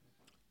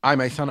I'm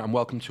Ahsan and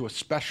welcome to a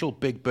special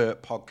Big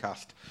Bert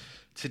podcast.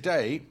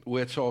 Today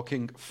we're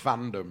talking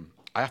fandom.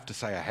 I have to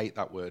say I hate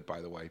that word,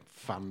 by the way,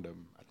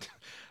 fandom. I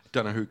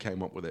don't know who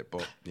came up with it,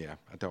 but yeah,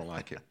 I don't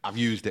like it. I've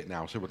used it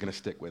now, so we're going to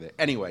stick with it.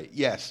 Anyway,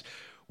 yes,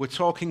 we're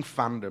talking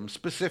fandom,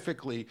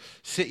 specifically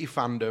City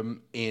fandom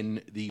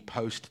in the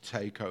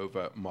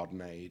post-takeover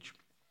modern age.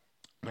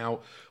 Now,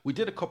 we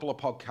did a couple of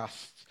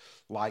podcasts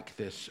like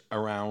this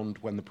around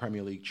when the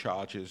Premier League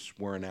charges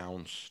were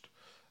announced.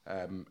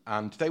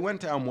 And they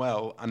went down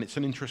well, and it's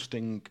an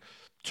interesting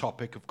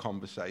topic of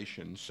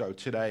conversation. So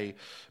today,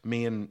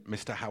 me and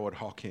Mr. Howard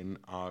Hockin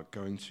are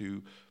going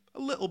to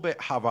a little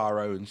bit have our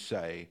own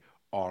say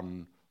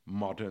on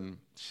modern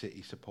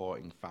City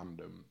supporting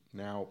fandom.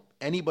 Now,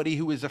 anybody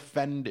who is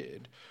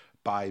offended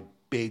by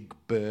Big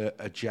Bert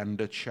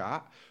agenda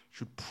chat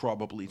should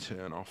probably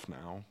turn off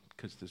now,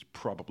 because there's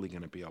probably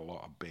going to be a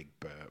lot of Big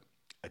Bert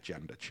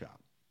agenda chat.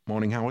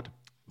 Morning, Howard.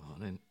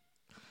 Morning.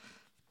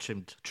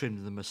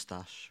 Trimmed the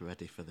moustache,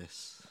 ready for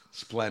this.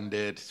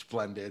 Splendid.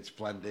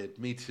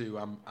 Me too.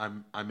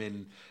 I'm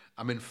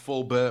in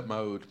full Bert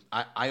mode.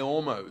 I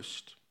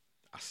almost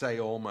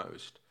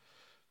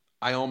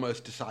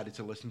decided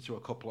to listen to a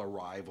couple of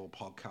rival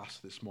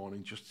podcasts this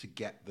morning just to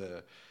get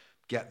the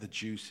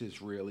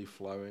juices really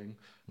flowing.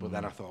 But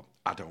then I thought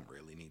I don't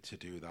really need to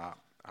do that.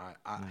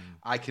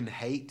 I can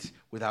hate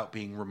without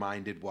being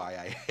reminded why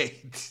I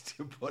hate,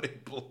 to put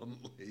it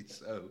bluntly.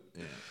 So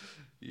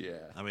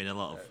yeah. I mean, a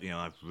lot of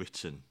I've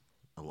written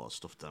a lot of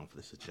stuff down for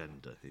this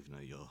agenda. Even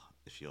though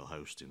if you're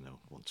hosting, I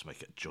want to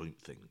make it a joint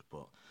thing.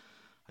 But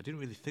I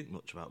didn't really think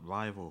much about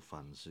rival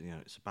fans.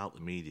 It's about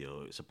the media.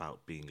 It's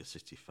about being a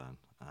City fan,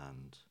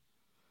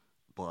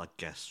 but I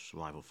guess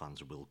rival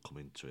fans will come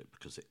into it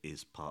because it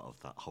is part of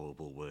that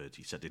horrible word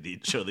you said in the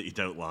intro that you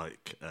don't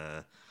like.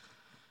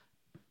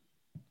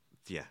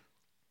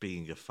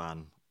 Being a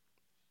fan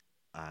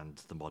and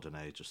the modern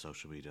age of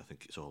social media, I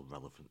think it's all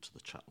relevant to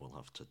the chat we'll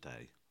have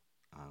today.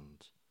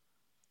 And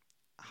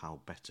how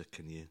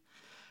can you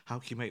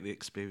make the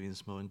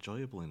experience more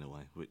enjoyable in a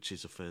way, which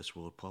is a first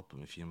world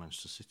problem if you're a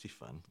Manchester City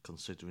fan,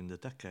 considering the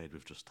decade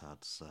we've just had.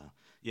 So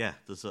I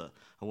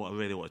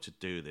really wanted to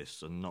do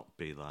this and not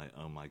be like,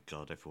 oh my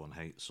God, everyone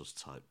hates us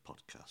type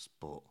podcast,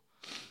 but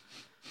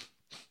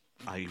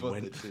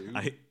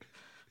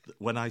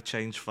when I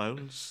change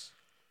phones,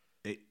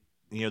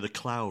 the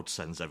cloud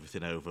sends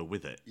everything over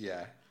with it.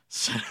 Yeah.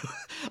 So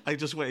I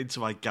just went into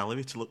my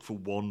gallery to look for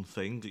one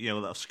thing, that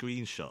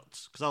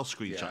screenshots, because I'll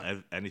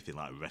screenshot anything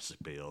like a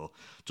recipe or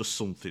just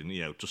something,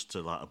 just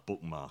to like a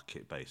bookmark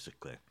it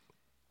basically.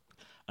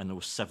 And there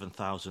were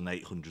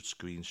 7,800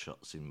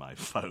 screenshots in my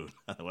phone.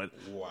 And I went,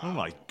 wow. Oh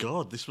my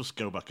God, this must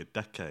go back a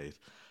decade.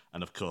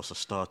 And of course I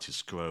started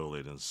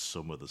scrolling, and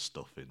some of the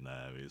stuff in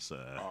there is...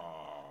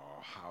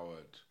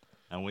 Howard.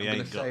 And we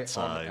ain't got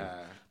time.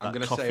 I'm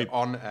going to say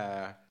on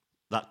air.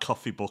 That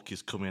coffee book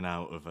is coming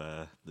out of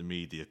the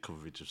media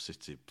coverage of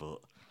City,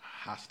 but...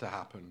 Has to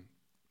happen.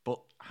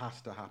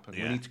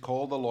 Yeah. We need to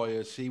call the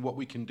lawyers, see what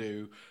we can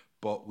do,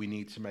 but we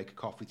need to make a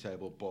coffee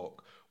table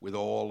book with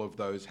all of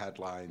those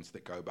headlines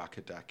that go back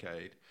a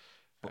decade.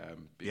 But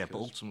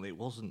ultimately it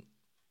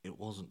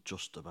wasn't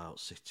just about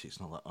City. It's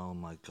not like, oh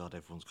my God,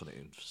 everyone's got it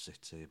in for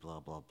City,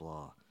 blah, blah,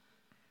 blah.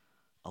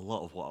 A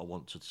lot of what I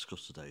want to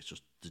discuss today is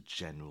just the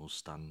general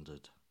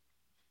standard.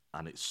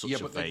 And it's such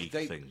a vague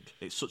thing.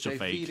 It's such a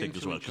vague thing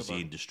as well, because the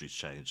industry's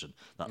changed, and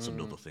that's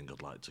another thing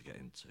I'd like to get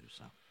into.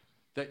 So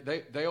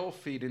they all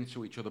feed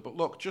into each other. But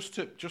look, just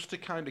to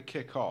kind of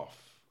kick off,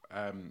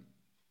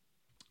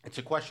 it's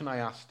a question I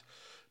asked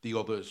the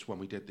others when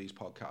we did these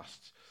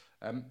podcasts.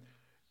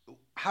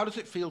 How does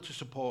it feel to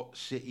support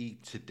City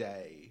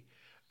today?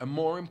 And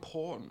more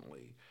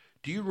importantly,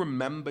 do you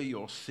remember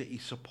your City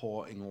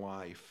supporting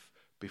life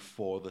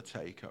before the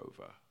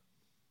takeover?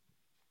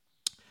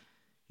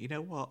 You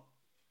know what?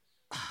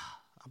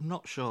 I'm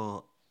not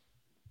sure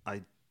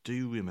I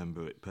do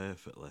remember it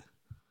perfectly.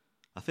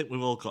 I think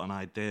we've all got an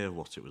idea of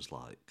what it was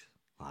like,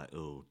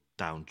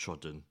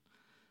 downtrodden,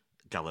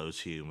 gallows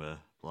humour,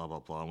 blah, blah,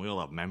 blah, and we all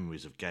have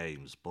memories of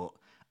games, but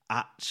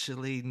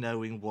actually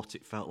knowing what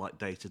it felt like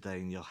day to day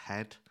in your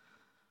head,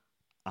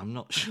 I'm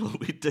not sure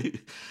we do.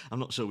 I'm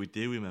not sure we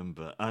do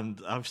remember.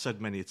 And I've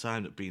said many a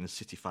time that being a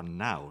City fan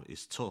now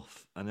is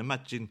tough. And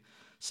imagine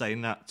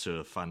saying that to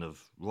a fan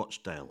of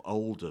Rochdale,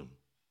 Oldham,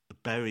 a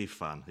Bury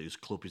fan whose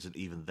club isn't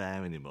even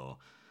there anymore.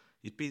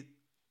 You'd be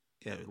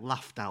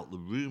laughed out the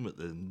room at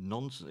the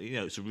nonsense.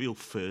 It's a real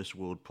first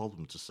world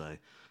problem to say,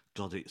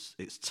 God,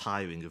 it's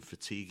tiring and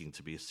fatiguing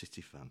to be a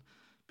City fan,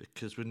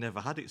 because we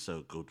never had it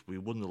so good. We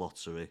won the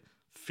lottery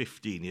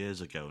 15 years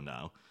ago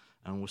now,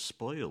 and we're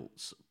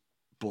spoilt.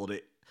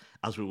 But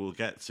as we will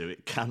get to,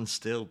 it can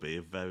still be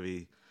a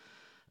very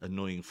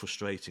annoying,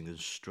 frustrating and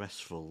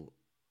stressful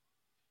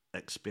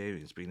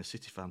experience being a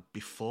City fan.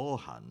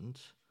 Beforehand,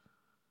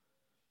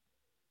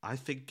 I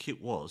think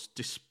it was,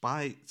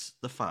 despite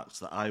the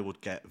fact that I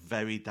would get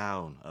very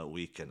down at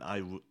weekend,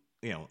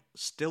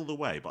 still the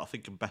way, but I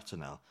think I'm better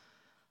now.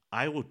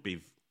 I would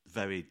be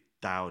very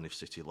down if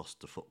City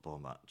lost a football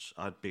match.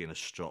 I'd be in a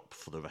strop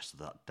for the rest of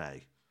that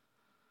day.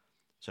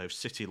 So if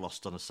City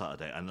lost on a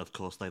Saturday, and of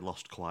course they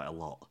lost quite a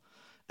lot,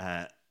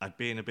 I'd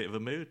be in a bit of a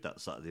mood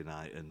that Saturday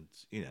night, and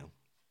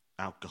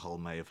alcohol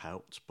may have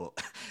helped,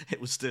 but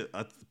it was still.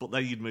 But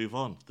then you'd move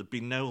on. There'd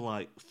be no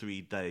like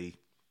 3-day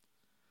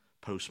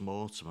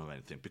post-mortem or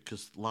anything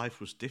because life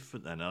was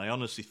different then. And I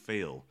honestly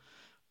feel,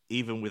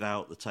 even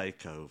without the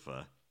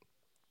takeover,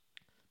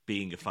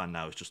 being a fan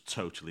now is just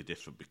totally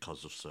different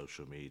because of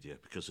social media,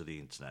 because of the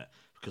internet,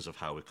 because of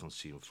how we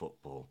consume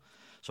football.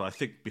 So I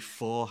think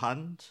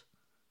beforehand,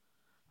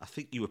 I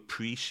think you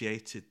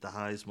appreciated the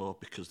highs more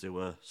because they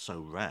were so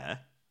rare.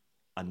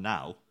 And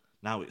now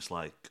it's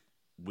like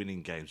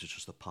winning games is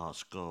just a par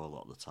score a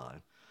lot of the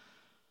time.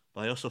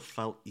 But I also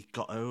felt you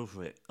got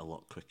over it a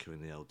lot quicker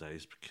in the old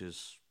days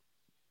because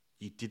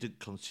you didn't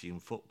consume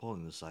football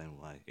in the same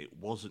way. It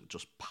wasn't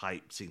just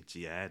piped into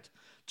your head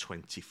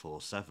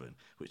 24/7,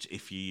 which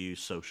if you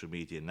use social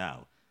media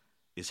now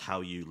is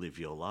how you live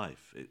your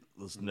life.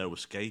 There's no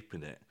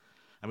escaping it.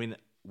 I mean,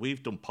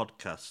 we've done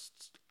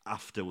podcasts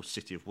after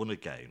City have won a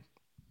game,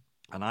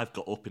 and I've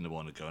got up in the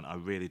morning going, I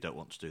really don't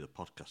want to do the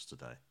podcast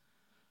today.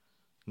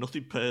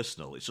 Nothing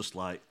personal. It's just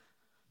like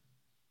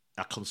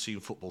I consume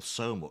football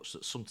so much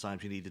that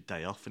sometimes you need a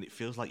day off, and it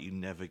feels like you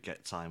never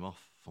get time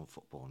off from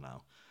football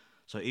now.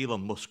 So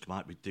Elon Musk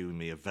might be doing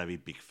me a very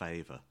big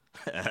favour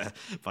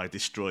by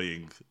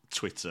destroying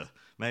Twitter.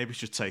 Maybe he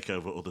should take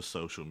over other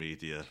social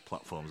media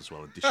platforms as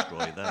well and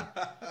destroy them.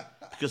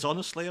 Because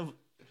honestly,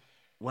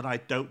 when I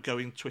don't go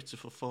in Twitter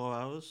for 4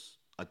 hours,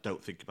 I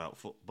don't think about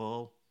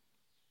football.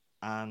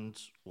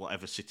 And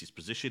whatever City's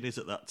position is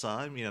at that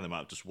time, they might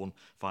have just won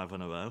 5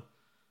 in a row.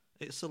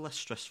 It's a less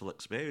stressful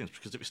experience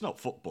because if it's not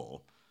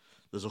football,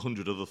 there's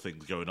 100 other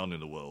things going on in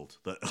the world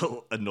that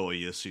annoy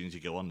you as soon as you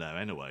go on there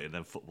anyway, and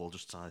then football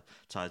just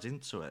ties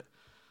into it.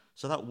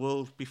 So that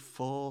world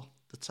before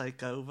the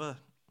takeover,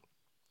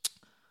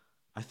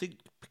 I think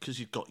because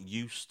you've got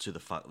used to the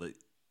fact that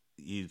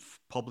you've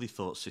probably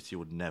thought City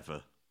would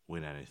never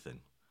win anything.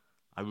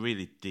 I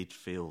really did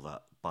feel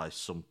that by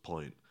some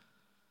point.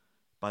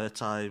 By the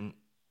time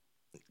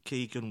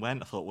Keegan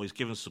went, I thought, well, he's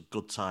given some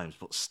good times,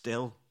 but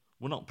still,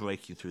 we're not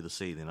breaking through the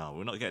ceiling, are we?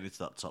 We're not getting into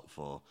that top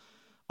four.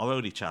 Our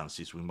only chance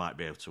is we might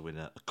be able to win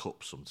a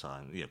cup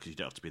sometime, because you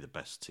don't have to be the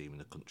best team in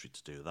the country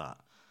to do that.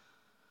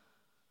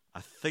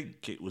 I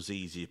think it was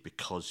easier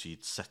because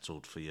you'd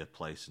settled for your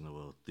place in the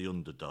world. The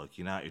underdog,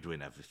 United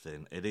win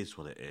everything. It is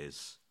what it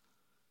is.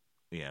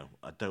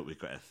 I don't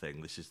regret a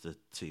thing. This is the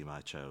team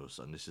I chose,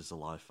 and this is the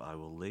life I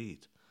will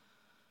lead.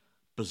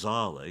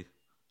 Bizarrely,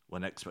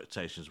 when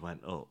expectations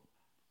went up,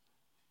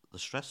 the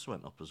stress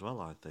went up as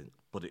well, I think.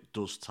 But it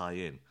does tie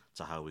in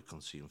to how we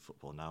consume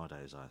football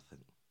nowadays, I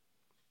think.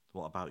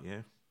 What about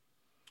you?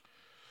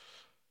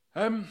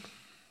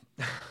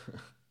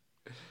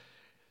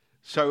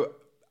 So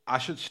I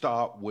should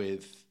start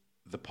with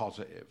the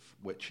positive,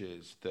 which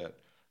is that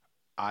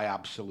I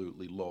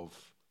absolutely love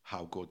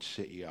how good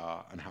City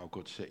are and how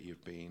good City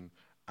have been,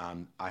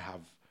 and I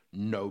have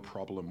no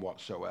problem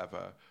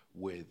whatsoever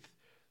with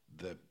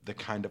the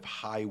kind of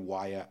high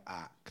wire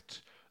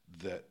act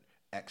that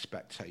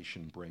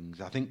expectation brings.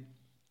 I think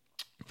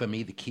for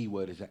me the key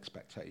word is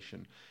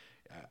expectation.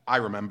 I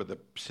remember the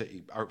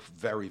City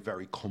very,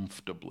 very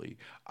comfortably.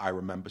 I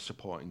remember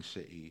supporting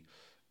City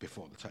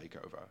before the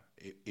takeover.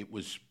 It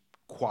was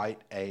quite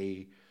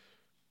I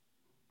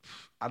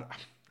don't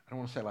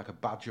want to say like a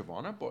badge of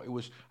honor, but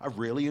I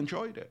really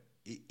enjoyed it.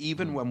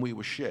 Even when we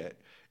were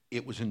shit,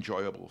 it was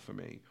enjoyable for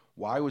me.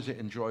 Why was it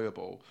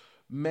enjoyable?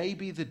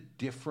 Maybe the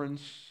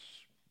difference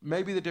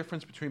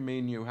between me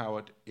and you,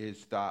 Howard,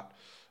 is that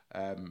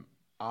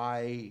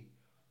I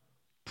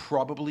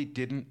probably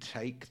didn't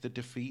take the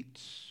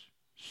defeats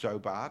so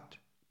bad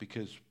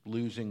because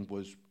losing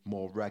was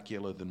more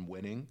regular than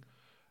winning.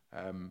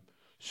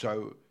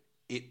 So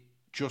it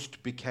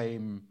just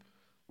became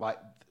like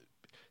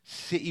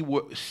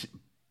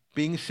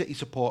being a City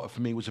supporter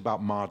for me was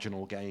about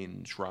marginal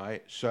gains,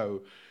 right?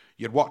 So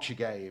you'd watch a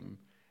game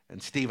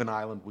and Stephen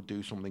Ireland would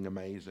do something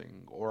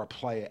amazing, or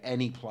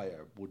any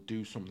player would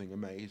do something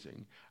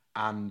amazing,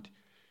 and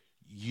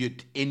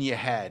in your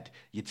head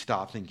you'd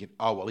start thinking,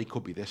 oh well, he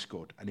could be this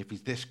good, and if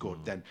he's this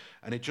good, then,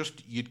 and it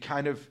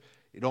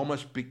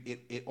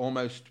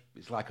almost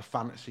is like a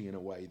fantasy in a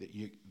way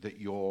that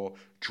you're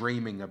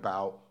dreaming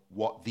about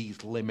what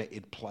these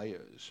limited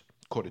players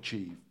could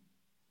achieve.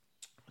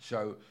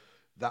 So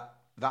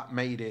that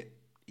made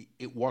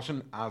it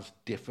wasn't as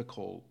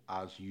difficult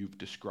as you've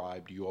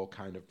described. Your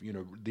kind of,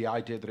 the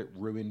idea that it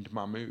ruined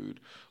my mood.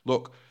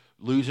 Look,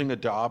 losing a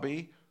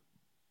derby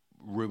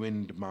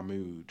ruined my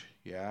mood.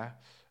 Yeah,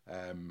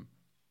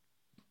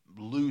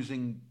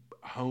 losing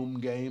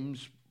home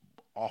games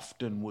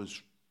often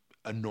was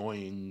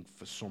annoying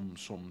for some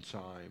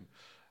time,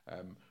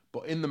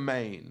 but in the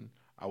main,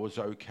 I was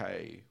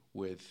okay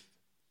with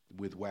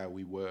where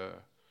we were.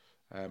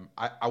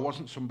 I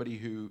wasn't somebody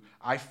who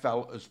I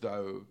felt as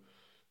though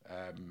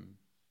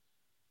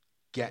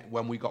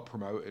when we got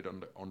promoted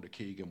under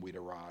Keegan, we'd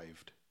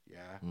arrived.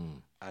 Yeah,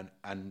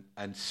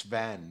 and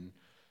Sven,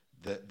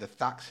 the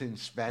Thaksin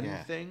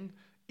Sven thing,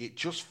 it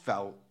just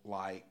felt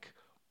like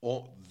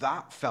or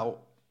that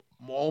felt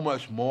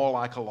almost more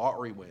like a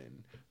lottery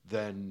win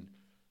than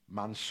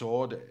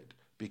Mansour did,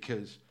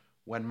 because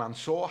when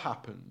Mansour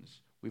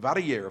happens, we've had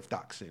a year of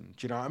Daxin.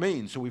 Do you know what I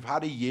mean? So we've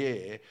had a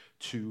year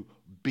to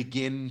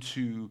begin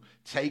to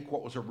take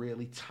what was a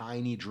really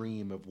tiny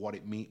dream of what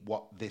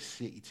what this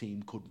City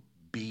team could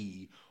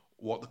be,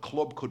 what the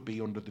club could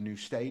be under the new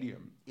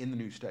stadium, in the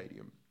new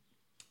stadium.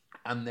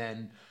 And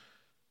then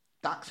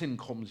Daxin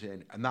comes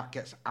in, and that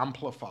gets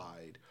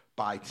amplified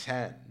by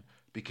 10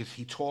 because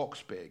he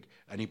talks big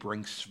and he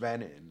brings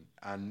Sven in,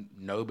 and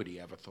nobody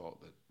ever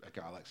thought that a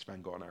guy like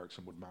Sven-Goran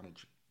Eriksson would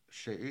manage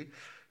City.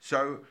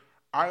 So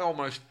I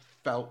almost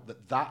felt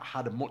that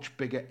had a much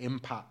bigger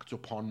impact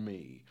upon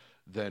me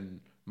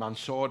than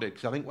Mansour did,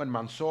 because I think when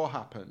Mansour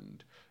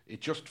happened,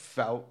 it just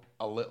felt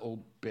a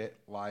little bit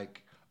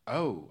like,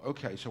 oh,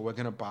 okay, so we're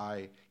going to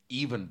buy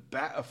even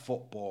better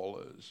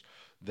footballers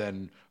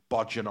than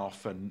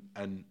Bojanoff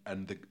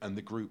and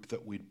the group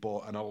that we'd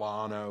bought, and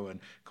Alano, and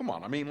come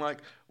on, I mean, like,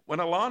 when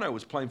Alano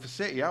was playing for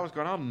City, I was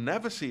going, I'll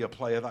never see a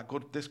player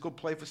this good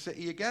play for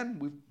City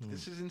again.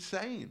 This is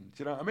insane.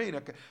 Do you know what I mean?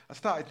 I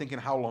started thinking,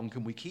 how long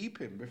can we keep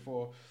him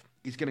before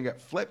he's going to get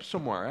flipped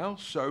somewhere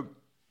else?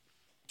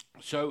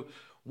 So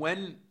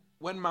when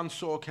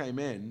Mansour came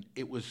in,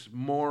 it was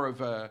more of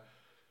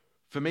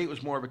for me, it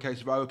was more of a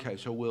case of, okay,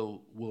 so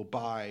we'll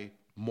buy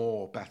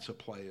more better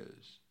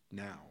players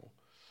now.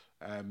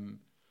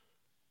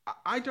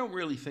 I don't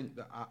really think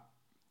that.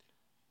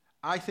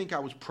 I think I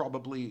was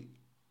probably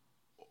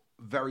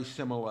very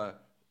similar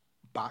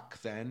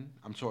back then.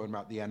 I'm talking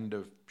about the end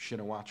of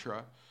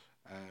Shinawatra,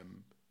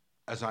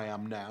 as I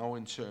am now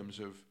in terms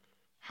of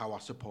how I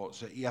support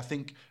City. I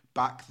think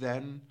back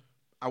then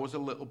I was a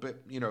little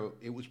bit,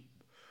 it was.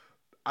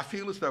 I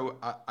feel as though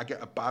I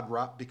get a bad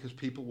rap because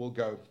people will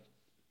go,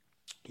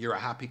 "You're a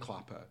happy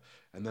clapper,"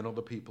 and then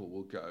other people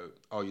will go,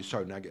 "Oh, you're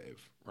so negative,"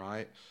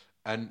 right?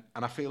 And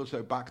I feel as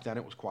though back then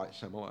it was quite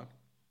similar.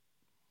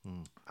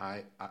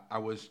 I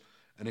was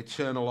an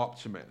eternal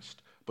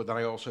optimist, but then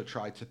I also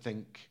tried to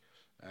think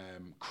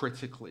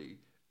critically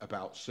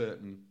about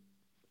certain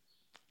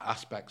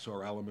aspects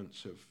or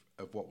elements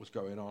of what was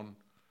going on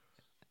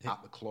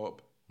at the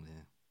club.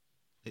 Yeah,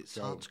 it's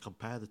hard to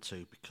compare the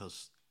two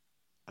because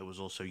I was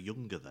also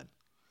younger then.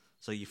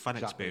 So your fan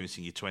experience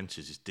in your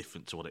 20s is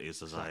different to what it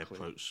is as I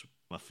approach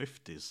my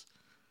 50s.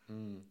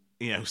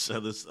 So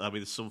there's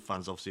some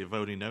fans obviously have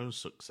only known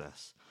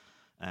success,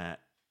 and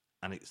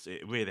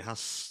it really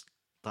has,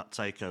 that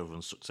takeover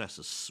and success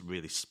has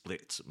really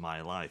split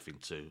my life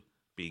into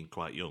being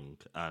quite young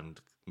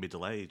and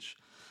middle age.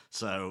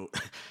 So,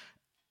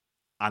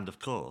 and of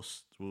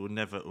course, we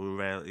were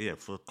rarely,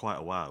 for quite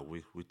a while,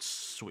 we'd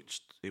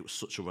switched. It was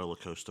such a roller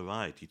coaster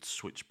ride. You'd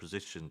switch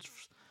positions,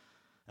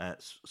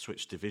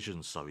 switch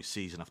divisions,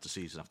 season after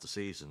season after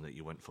season, that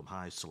you went from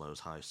highs to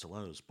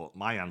lows. But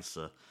my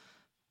answer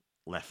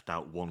left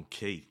out one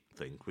key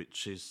thing,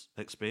 which is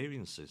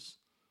experiences.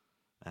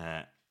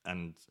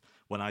 And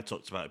when I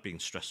talked about it being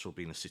stressful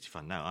being a City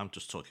fan now, I'm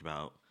just talking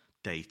about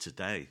day to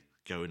day,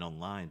 going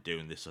online,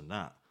 doing this and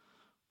that.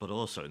 But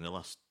also in the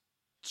last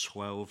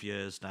 12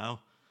 years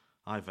now,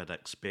 I've had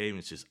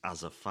experiences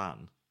as a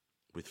fan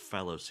with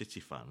fellow City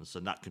fans,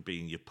 and that could be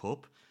in your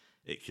pub,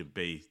 it could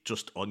be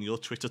just on your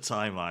Twitter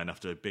timeline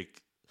after a big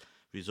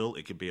result,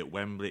 it could be at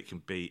Wembley, it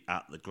can be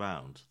at the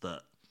ground,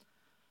 that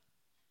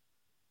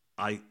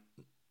I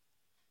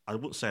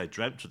wouldn't say I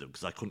dreamt of them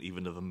because I couldn't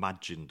even have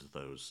imagined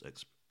those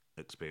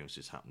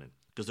experiences happening.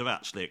 Because they're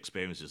actually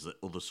experiences that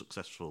other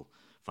successful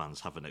fans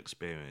haven't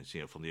experienced,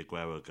 from the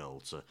Aguero goal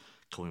to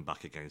coming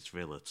back against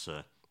Villa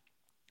to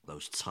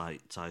those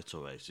tight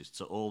title races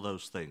to all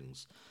those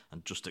things,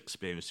 and just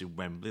experiencing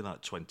Wembley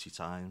like 20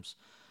 times.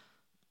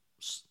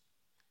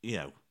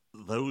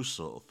 Those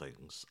sort of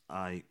things,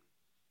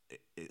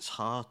 it's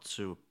hard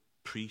to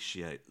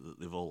appreciate that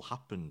they've all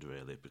happened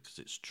really, because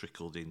it's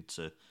trickled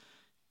into,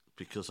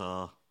 because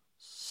our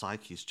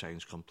psyche's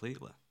changed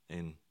completely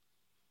in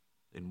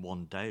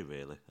one day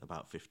really,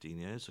 about 15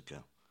 years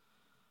ago.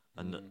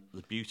 And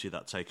the beauty of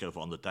that takeover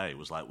on the day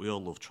was, like, we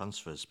all love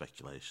transfer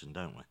speculation,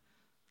 don't we?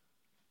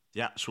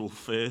 The actual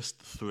first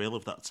thrill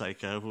of that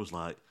takeover was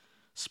like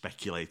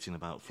speculating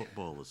about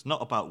footballers,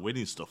 not about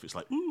winning stuff. It's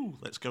like, ooh,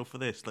 let's go for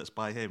this, let's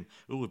buy him.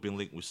 Ooh, we've been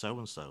linked with so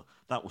and so.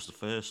 That was the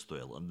first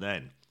thrill, and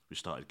then we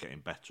started getting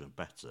better and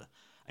better,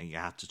 and you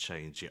had to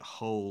change your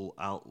whole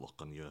outlook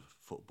on your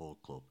football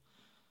club,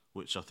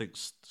 which I think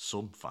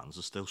some fans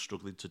are still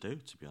struggling to do,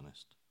 to be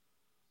honest.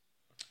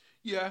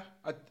 Yeah,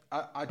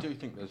 I do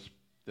think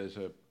there's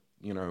a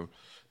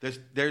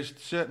there's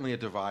certainly a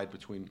divide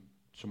between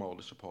some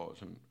older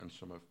supporters and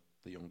some of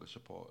the younger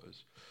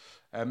supporters.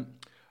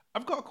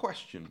 I've got a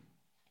question.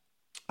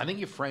 I think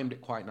you framed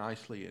it quite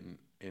nicely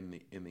in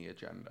the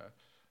agenda.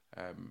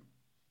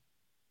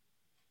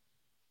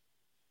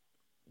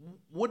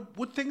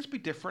 Would things be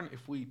different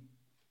if we,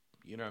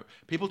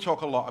 people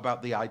talk a lot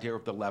about the idea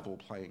of the level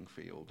playing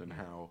field and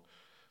how,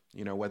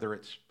 whether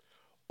it's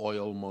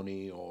oil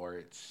money or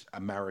it's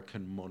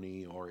American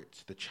money or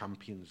it's the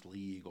Champions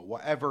League or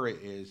whatever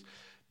it is,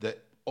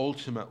 that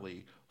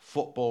ultimately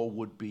football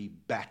would be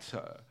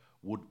better,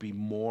 would be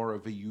more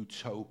of a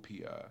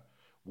utopia,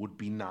 would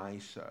be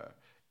nicer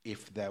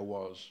if there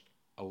was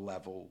a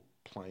level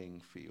playing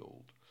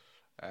field.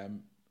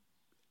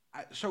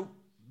 So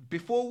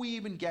before we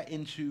even get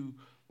into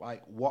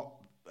like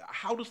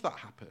how does that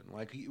happen?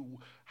 Like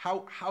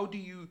how do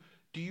you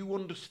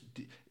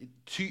understand,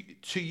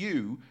 to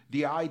you,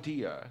 the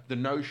idea, the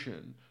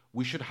notion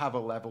we should have a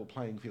level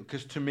playing field?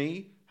 Because to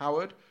me,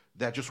 Howard,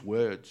 they're just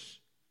words,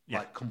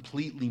 like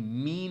completely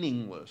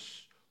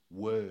meaningless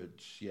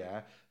words.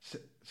 Yeah,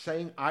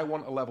 saying I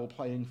want a level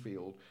playing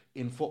field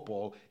in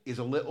football is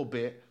a little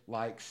bit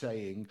like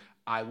saying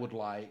I would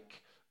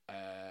like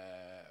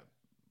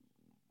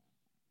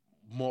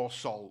more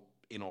salt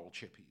in all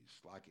chippies.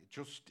 Like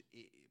it's.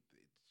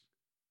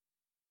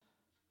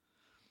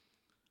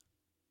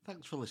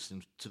 Thanks for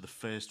listening to the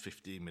first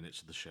 15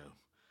 minutes of the show.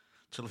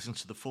 To listen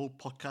to the full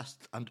podcast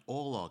and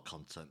all our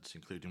contents,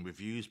 including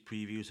reviews,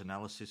 previews,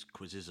 analysis,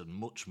 quizzes, and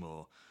much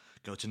more,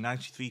 go to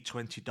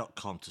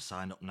 9320.com to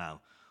sign up now,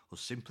 or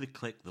simply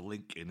click the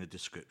link in the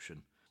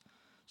description.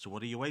 So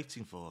what are you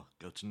waiting for?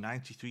 Go to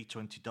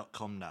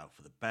 9320.com now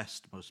for the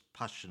best, most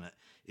passionate,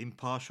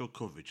 impartial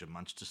coverage of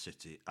Manchester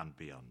City and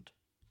beyond.